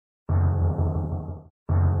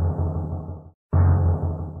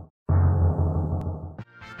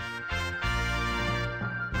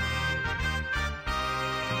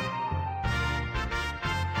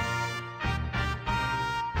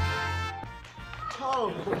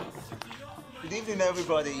Oh, good evening,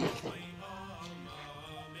 everybody.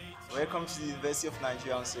 Welcome to the University of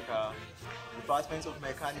Nigeria Nsukka, Department of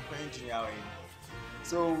Mechanical Engineering.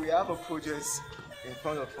 So we have a project in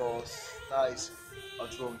front of us that is a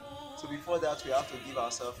drone. So before that, we have to give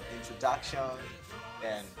ourselves an introduction,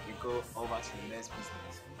 then we go over to the next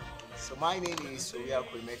business. So my name is Soria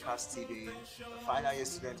Kwemeka Steven, a final year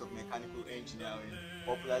student of Mechanical Engineering,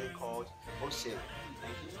 popularly called OSHE.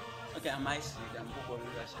 Thank you. Okay, I'm Isaac. I'm Boko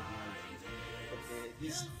Leadership. Okay,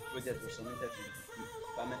 this project was submitted to the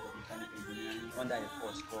Department of Mechanical Engineering under a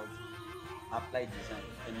course called Applied Design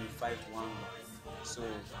ME511. So,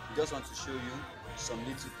 we just want to show you some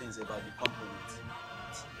little things about the components.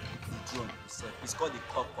 The drone itself. It's called the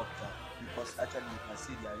Quadcopter because actually you can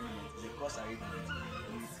see the arrangement. It's a cross arrangement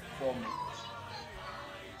with 4 motors.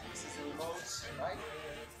 This is the remote, right?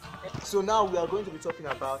 So now we are going to be talking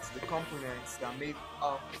about the components that make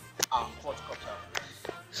up our quadcopter.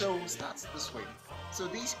 So we'll start this way. So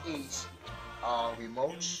this is our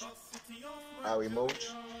remote. So our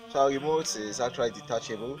remote is actually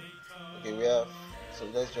detachable. Okay, so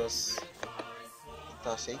let's just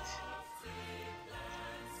detach it.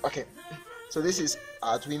 Okay, so this is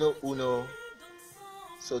Arduino Uno.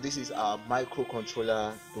 So this is our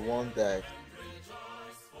microcontroller, the one that,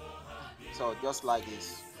 so just like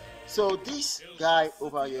this. So this guy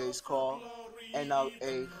over here is called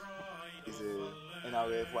NRF. Is a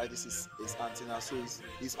NRF. Why this is antenna? So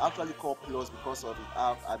it's actually called plus because of it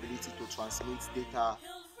have ability to transmit data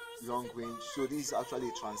long range. So this is actually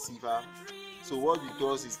a transceiver. So what it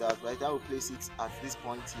does is that right now we place it at this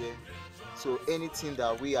point here. So anything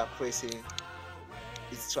that we are pressing,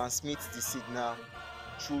 it transmits the signal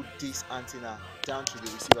through this antenna down to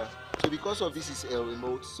the receiver. So because of this is a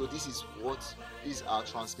remote, so this is our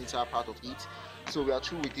transmitter part of it. So we are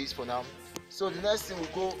through with this for now. So the next thing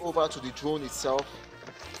we'll go over to the drone itself.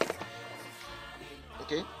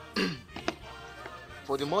 Okay.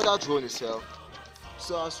 For the mother drone itself,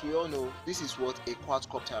 so as we all know, this is what a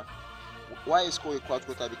quadcopter. Why it's called a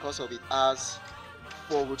quadcopter? Because of it has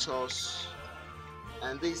 4 rotors,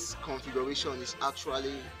 and this configuration is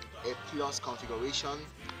actually a plus configuration.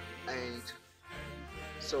 And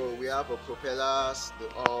so we have a propellers,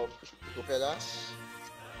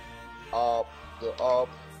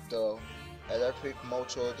 the electric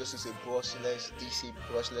motor. This is a brushless DC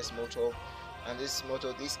brushless motor, and this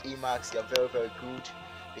Emax, they are very good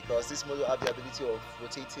because this motor have the ability of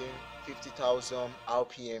rotating 50,000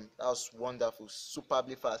 RPM. That's wonderful,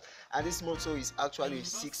 superbly fast. And this motor is actually a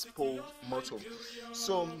 6-pole motor.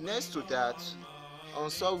 So next to that,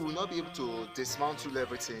 so we will not be able to dismantle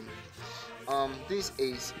everything. This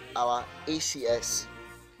is our ACS.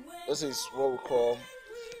 This is what we call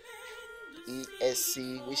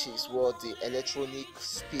ESC, which is what the electronic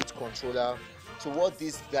speed controller. So what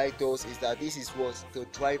this guy does is that this is what the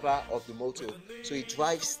driver of the motor. So it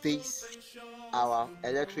drives our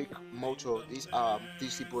electric motor, this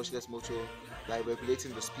DC brushless motor, by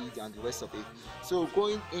regulating the speed and the rest of it. So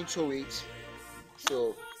going into it,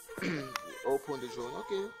 so open the drone.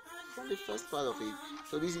 Okay, from the first part of it.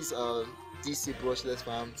 So this is a DC brushless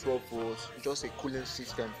fan, 12 volts, just a cooling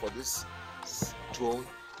system for this drone.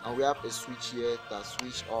 And we have a switch here that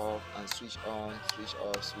switch off and switch on, switch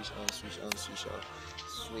off, switch on, switch on, switch off,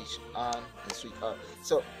 switch on and switch off.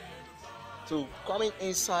 So coming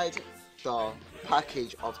inside the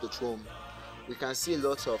package of the drone, we can see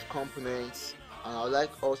lots of components, and I would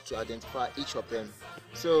like us to identify each of them.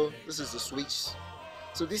 So this is the switch.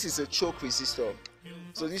 So this is a choke resistor.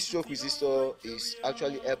 So this choke resistor is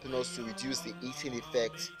actually helping us to reduce the heating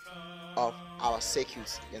effect of our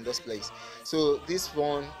circuits in this place. So this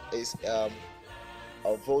one is a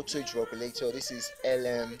voltage regulator. This is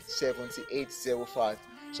LM7805.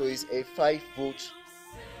 So it's a 5-volt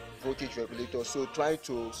voltage regulator. So trying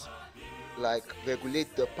to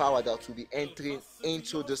regulate the power that will be entering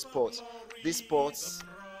into this port. This is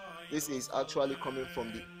actually coming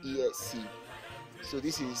from the ESC. So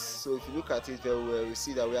if you look at it very well, you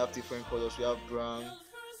see that we have different colors. We have brown,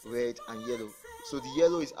 red and yellow. So the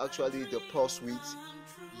yellow is actually the pulse width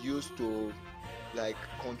used to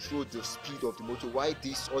control the speed of the motor, while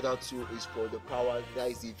this other two is for the power, that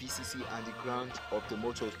is the VCC and the ground of the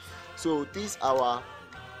motor. So this our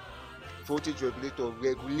voltage regulator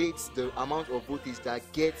regulates the amount of voltage that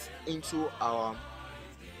gets into our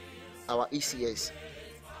ECS.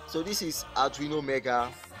 So this is Arduino Mega.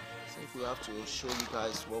 I think we have to show you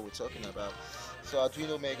guys what we're talking about. So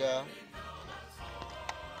Arduino Mega.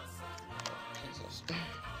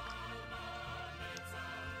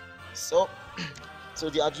 So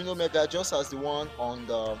the Arduino Mega, just as the one on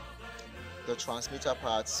the the transmitter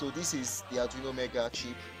part. So this is the Arduino Mega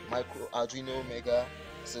chip, micro Arduino Mega.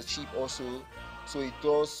 It's a chip also, so it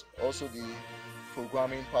does also the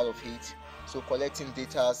programming part of it, so collecting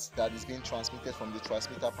data that is being transmitted from the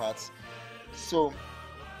transmitter parts. So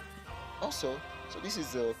also, so this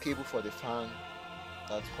is the cable for the fan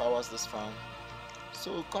that powers this fan.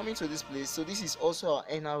 So coming to this place, so this is also our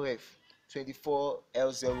NRF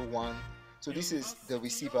 24L01. so this is the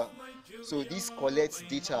receiver. So this collects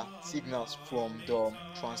data signals from the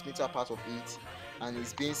transmitter part of it, and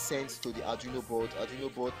is being sent to the Arduino board.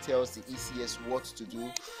 Arduino board tells the ECS what to do,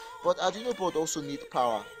 but Arduino board also need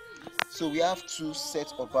power. So we have two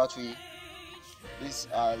sets of battery. These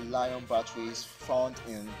are Lion batteries found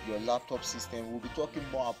in your laptop system. We'll be talking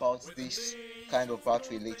more about this kind of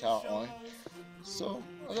battery later on. So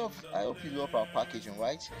I hope you love our packaging,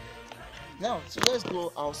 right? Now, so let's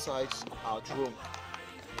go outside our drone.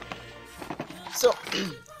 So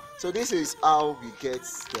so this is how we get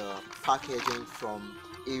the packaging from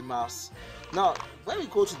AMAS. Now when we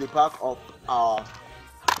go to the back of our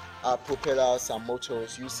propellers and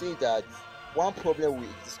motors, you see that one problem we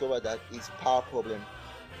discovered that is power problem.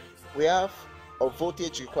 We have a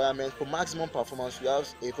voltage requirement for maximum performance. We have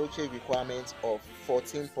a voltage requirement of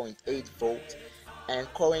 14.8 volts and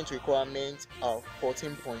current requirement of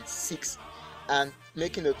 14.6, and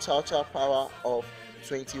making a total power of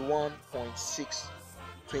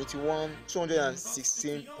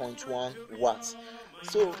 216.1 watts.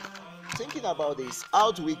 So thinking about this,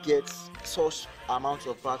 how do we get such amount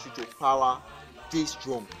of battery to power this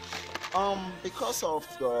drone? Because of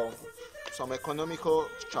some economical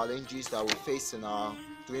challenges that we face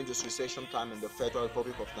during this recession time in the Federal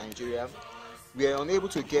Republic of Nigeria, we are unable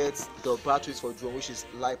to get the batteries for drone, which is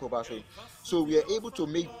LiPo battery. So we are able to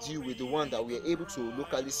make do with the one that we are able to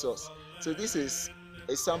locally source. So this is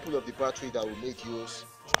a sample of the battery that we make use.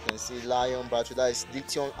 You can see Lion battery, that is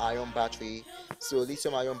lithium ion battery. So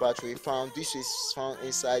lithium ion battery this is found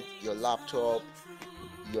inside your laptop,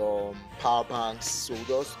 your power banks. So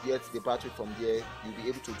just get the battery from there, you'll be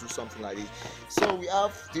able to do something like this. So we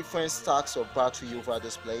have different stacks of battery over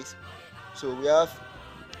this place. So we have,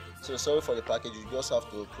 so sorry for the package, you just have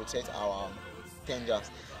to protect our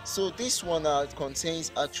tenders. So this one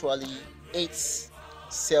contains actually 8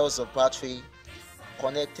 cells of battery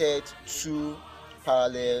connected 2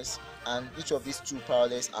 parallels, and each of these 2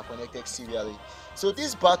 parallels are connected serially. So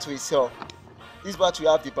this battery itself, this battery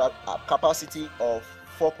have the capacity of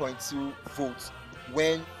 4.2 volts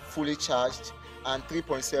when fully charged and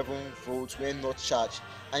 3.7 volts when not charged,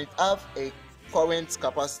 and it have a current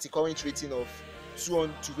rating of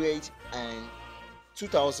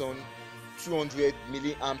 2200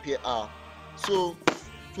 milliampere hour. So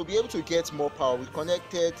to be able to get more power, we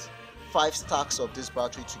connected 5 stacks of this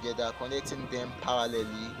battery together, connecting them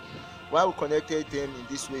parallelly. Why we connected them in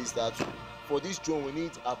this way is that for this drone we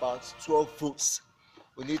need about 12 volts.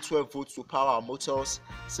 We need 12 volts to power our motors.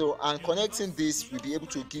 So, and connecting this will be able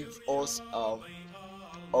to give us a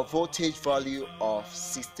voltage value of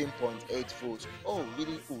 16.8 volts. Oh,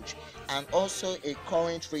 really huge. And also a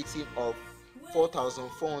current rating of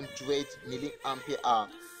 4400 milliampere hour.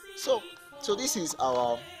 So this is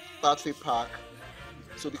our battery pack.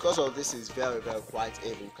 So because of this is very quite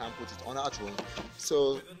heavy, we can't put it on our drone.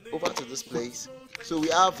 So over to this place. So we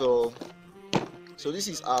have so this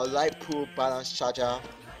is our LiPo balance charger.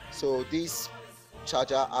 So this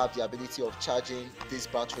charger have the ability of charging these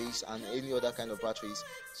batteries and any other kind of batteries.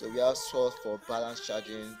 So we have source for balance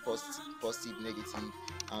charging, positive, negative,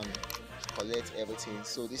 and collect everything.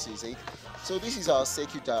 So this is it. So this is our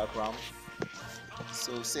circuit diagram.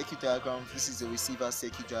 So circuit diagram, this is the receiver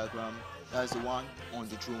circuit diagram. That's the one on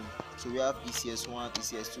the drone. So we have ECS1,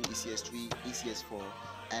 ECS2, ECS3, ECS4,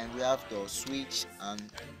 and we have the switch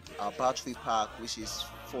and our battery pack, which is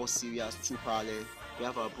 4 series, 2 parallel. We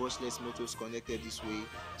have our brushless motors connected this way.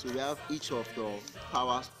 So we have each of the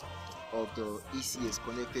powers of the ECS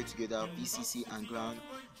connected together, VCC and ground,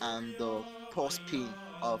 and the pulse pin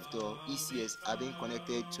of the ECS are being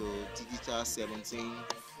connected to digital 17,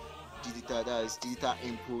 that is digital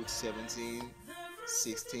input 17,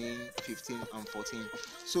 16, 15 and 14.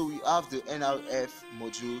 So we have the NRF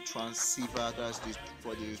module transceiver, that's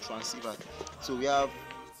for the transceiver. So we have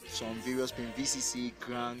some various pin, VCC,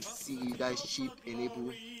 ground, CE, that is chip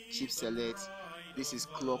enable, chip select. This is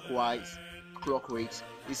clock rate.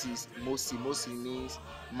 This is MOSI. MOSI means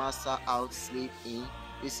master out, slave in.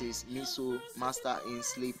 This is MISO master in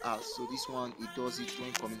slave house. So this one, it does it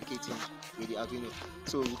when communicating with the Arduino.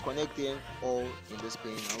 So we connect them all in this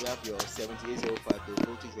pin, and we have your 7805, the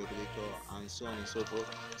voltage regulator, and so on and so forth.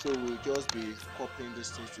 So we'll just be coupling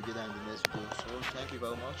these things together in the next video. So thank you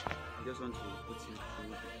very much. I just want to put you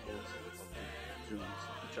through the course of the drones,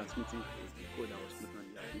 the transmitting code, the code that was put on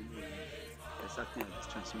the Arduino, exactly as it's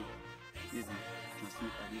transmitted. This is the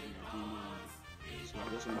transmitter, this is the Arduino. So I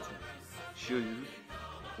just want to show you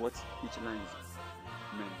what each line is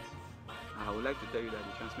meant. I would like to tell you that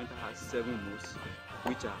the transmitter has 7 modes,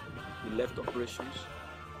 which are the left operations,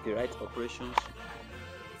 the right operations,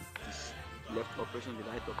 the left operation, the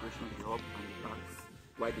right operation, the up and the back,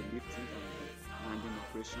 while the lifting and the landing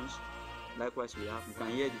operations. Likewise, you can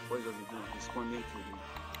hear the voice of the drone responding to the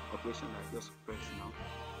operation that I just pressed now.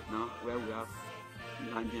 Now, where we have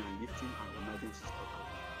landing and lifting and emergency stop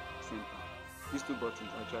at the same time. These 2 buttons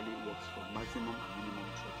actually works for maximum and minimum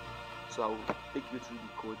throttling. So I will take you through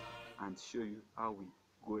the code and show you how we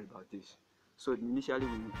go about this. So initially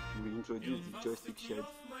we introduce the joystick shared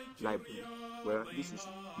library, where this is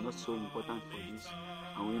not so important for this,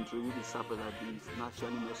 and we introduce the servo library. It's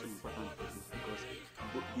actually not so important for this because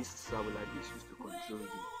this servo library is used to control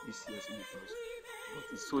the ECS meters, but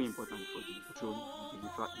it's so important for the drone and the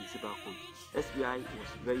receiver code. SPI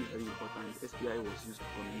was very important. SPI was used to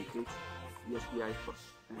communicate. The SPI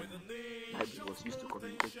library was used to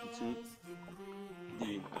communicate between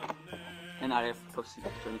the NRF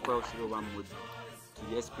 2401 mode to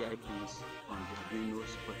the SPI pins on the Arduino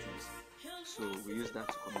buttons. So we use that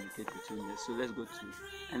to communicate between them. So let's go to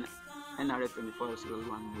NRF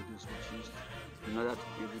 2401 modules was used in order to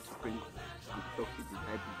be able to print and talk to the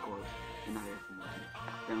library called NRF module.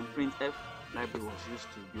 Then printf library was used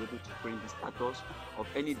to be able to print the status of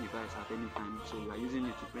any device at any time. So we are using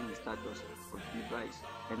it to print the status of the device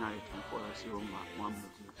NRF 2401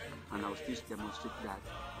 module, and I'll still demonstrate that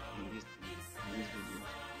in this video.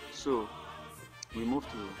 So we move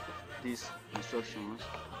to these instructions.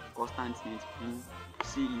 Constant hit pin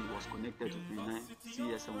CE was connected to pin 9,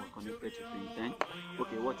 CSN was connected to pin 10.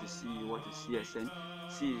 Okay, what is CE, what is CSN?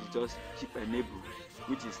 CE is just chip enable,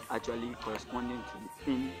 which is actually corresponding to the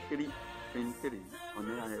pin 3 on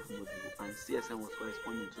NRF module, and CSN was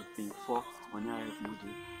corresponding to pin 4 on NRF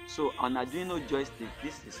module. So on Arduino joystick,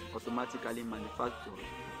 this is automatically manufactured.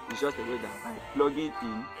 It's just a way that by plugging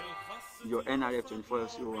in your NRF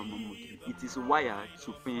 2401 module, it is wired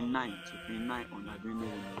to pin 9 on Arduino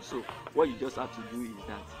Uno. So what you just have to do is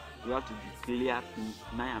that you have to declare pin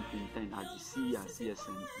 9 and pin 10 as the CE and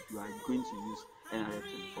CSN if you are going to use NRF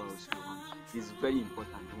 2401. It's very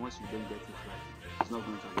important. Once you don't get it right, it's not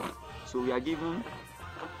going to work. So we are given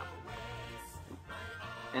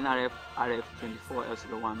NRF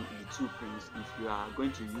RF24L01 the 2 pins if you are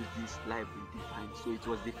going to use this library defined. So it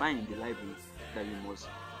was defined in the library that you must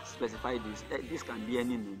specify this. This can be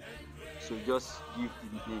any name, so just give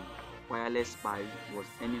the name. Wireless spy was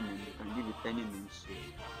any name, you can give it any name. So,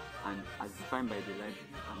 and as defined by the library,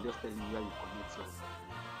 you can just tell me where you connect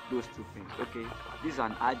those 2 pins. Okay, this is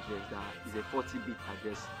an address that is a 40-bit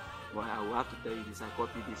address. Well, I will have to tell you this. I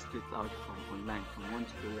copied this straight out from online, from one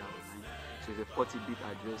tutorial online. So it's a 40-bit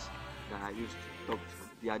address that I used to talk to.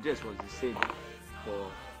 The address was the same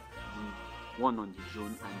for the one on the drone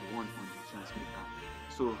and the one on the transmitter.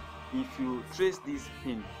 So if you trace this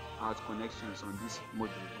pin out connections on this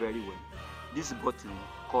module very well, this button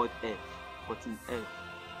called F, button F,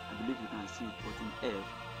 I believe you can see it, button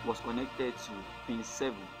F was connected to pin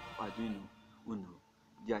 7 of Arduino Uno.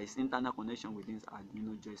 There is internal connection within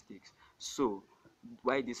Arduino joysticks. So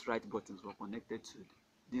why these right buttons were connected to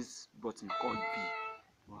this button called B.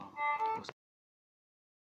 Wow.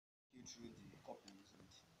 Through the couplings and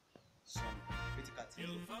some critical things.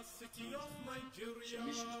 Some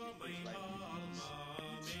issues with those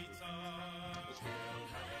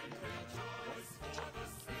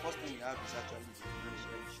the first thing we have is actually the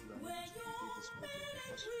financial issue and need to complete this project,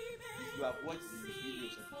 because if you have watched the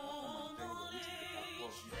videos of the performance very well, which is the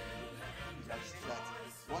platform, you have seen that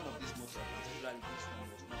one of these motors, particularly this one,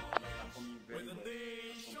 was not performing very well as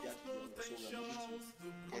compared to the other. So we are able to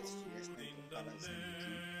get to the extent of balancing the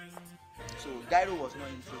dream. So gyro was not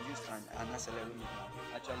introduced and an accelerometer.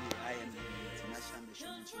 Actually, IM, the international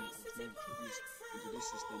measurement unit, was not introduced into this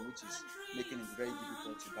system, which is making it very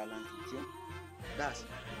difficult to balance the drone. That's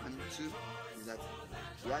 1. 2 is that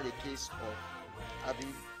we had a case of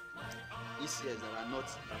having ECS that are not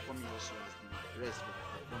performing also as the rest were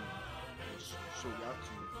performing also. So we have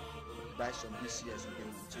to buy some ECS again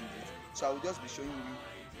and change it. So I will just be showing you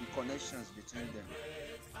the connections between them.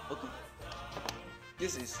 Okay.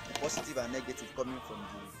 This is the positive and negative coming from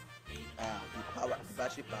the the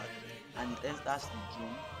battery pack, and it enters the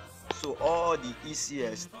drone. So all the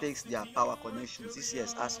ECS takes their power connections.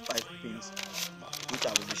 ECS has 5 pins, which I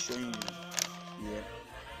will be showing you here.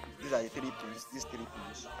 These are the 3 pins. These 3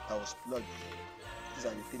 pins that was plugged. These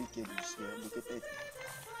are the 3 cables here located.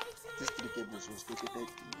 These 3 cables was located here.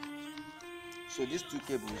 So these 2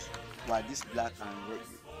 cables were this black and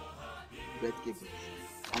red cables,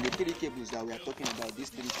 and the 3 cables that we are talking about, these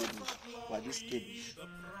 3 cables were these cables,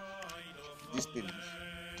 these 3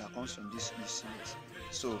 that comes from this ECS.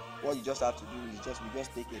 So what you just have to do is we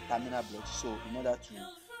just take a terminal block. So in order to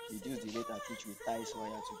reduce the rate at which we tie this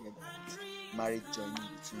wire together, marriage joining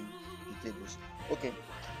between the cables. Okay,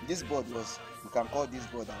 this board was, we can call this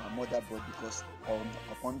board our motherboard, because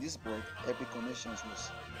upon this board every connection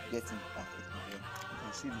was getting perfectly well. You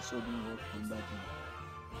can see the soldering work under the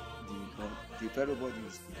board. The ferro board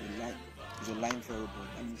is a line ferro board,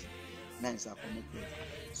 that means lines are connected.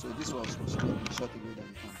 So this was plugged in short way that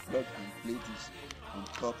you can plug and play this on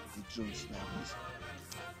top the drones like this.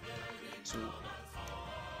 So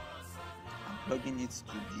I'm plugging it to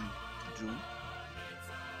the drone.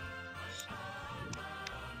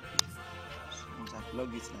 So once I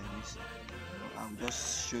plug it like this, I'll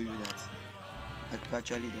just show you that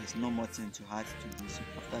actually there's no more thing to add to this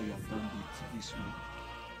after you have done it this way.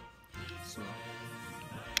 So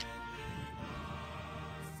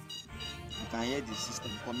you can hear the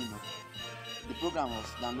system coming up. The program was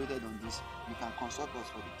downloaded on this. You can consult us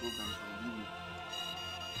for the program for you.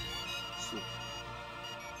 So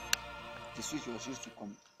the switch was used to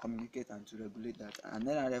communicate and to regulate that. An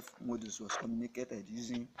NRF modus was communicated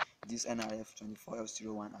using this NRF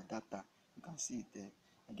 24F01 adapter. You can see it there.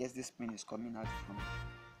 I guess this pin is coming out from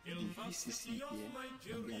the VCC here,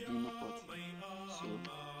 and the arduino port. So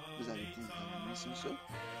those are the things that I'm missing. So,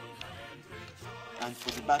 and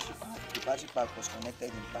for the battery pack was connected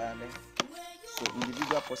in parallel. So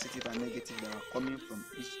individual positive and negative that are coming from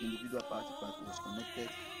each individual battery pack was connected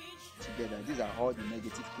together. These are all the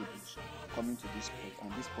negative cables coming to this port,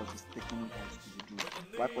 and this port is taking it out to the drone.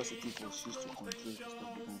 Why positive was used to control the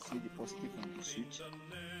stuff. You can see the positive from the switch.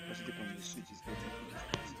 Positive from the switch is getting to this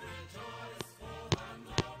port.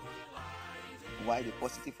 Why the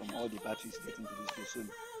positive from all the batteries getting to this port. So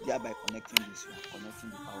thereby connecting this, we are connecting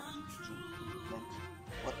the power to the drone. Then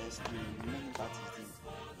what else? The remaining part is the,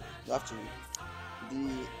 you have to, the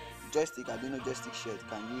joystick, arduino joystick shed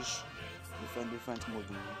can use different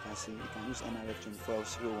module. You can see you can use NRF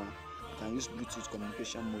 24F01. You can use Bluetooth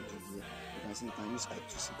communication module here. You can see you can use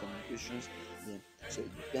I2C communications here. So it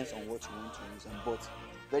depends on what you want to use. But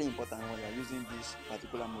very important when you are using this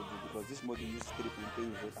particular module, because this module uses 3.3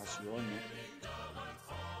 volt, as you all know.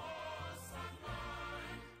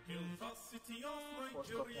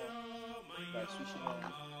 Quadcopter by switching on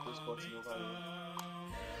this button over here.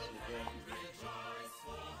 So then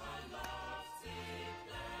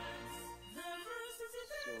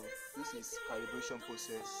this is calibration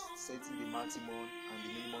process, setting the maximum and the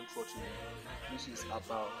minimum throttling, which is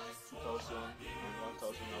about 2000 and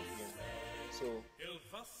 1000 RPM. So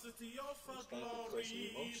it's time to press the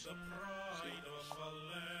remote. So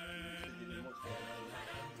the remote for the drone.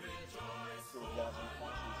 So there are some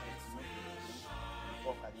functions here to make the drone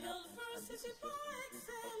before cardinal points, and this is just to increase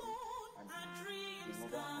the throttling and the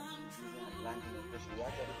mover and the using and landing operation. We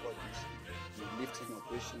actually call this the lifting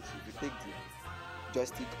operations. If you take the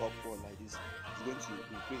joystick upward like this, it's going to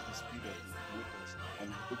increase the speed of the motors, and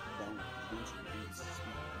if you take it down, it's going to reduce the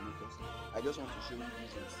speed of the motors. I just want to show you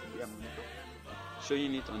this on serial monitor.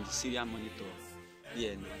 Showing it on the serial monitor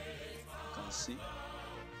here now. You can see.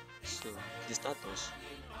 So the status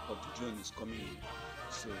of the drone is coming in.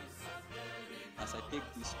 So as I take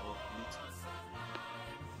this off little,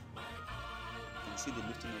 you can see the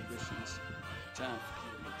lifting operations. Try and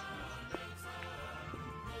feel it.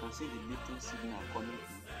 You can see the lifting signal coming in.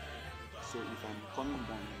 So if I'm coming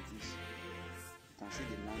down like this, you can see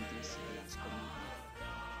the landing signal is coming in.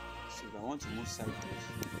 So if I want to move sideways,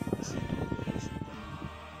 you can see the operation coming in.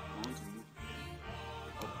 I want to move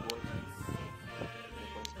upward,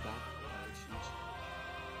 reverse back directions,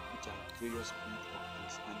 which are various speed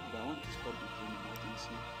factors. And if I want to stop the drone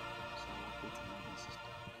emergency, so I will put emergency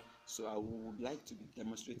stop. So I would like to be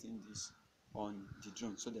demonstrating this on the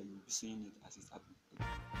drone so that you'll be seeing it as it's happening.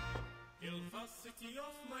 University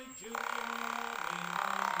of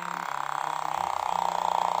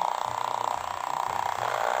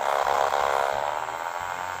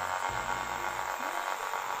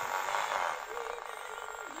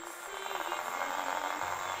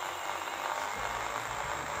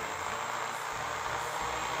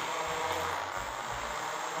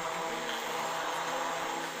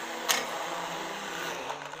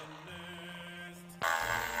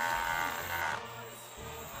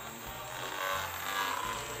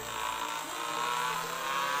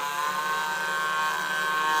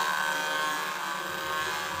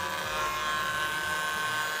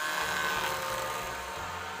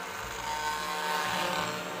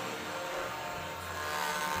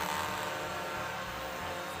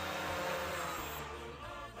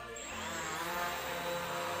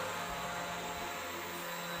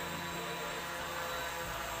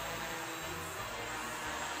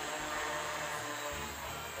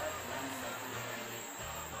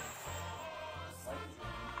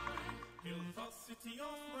University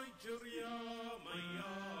of Nigeria,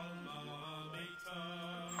 my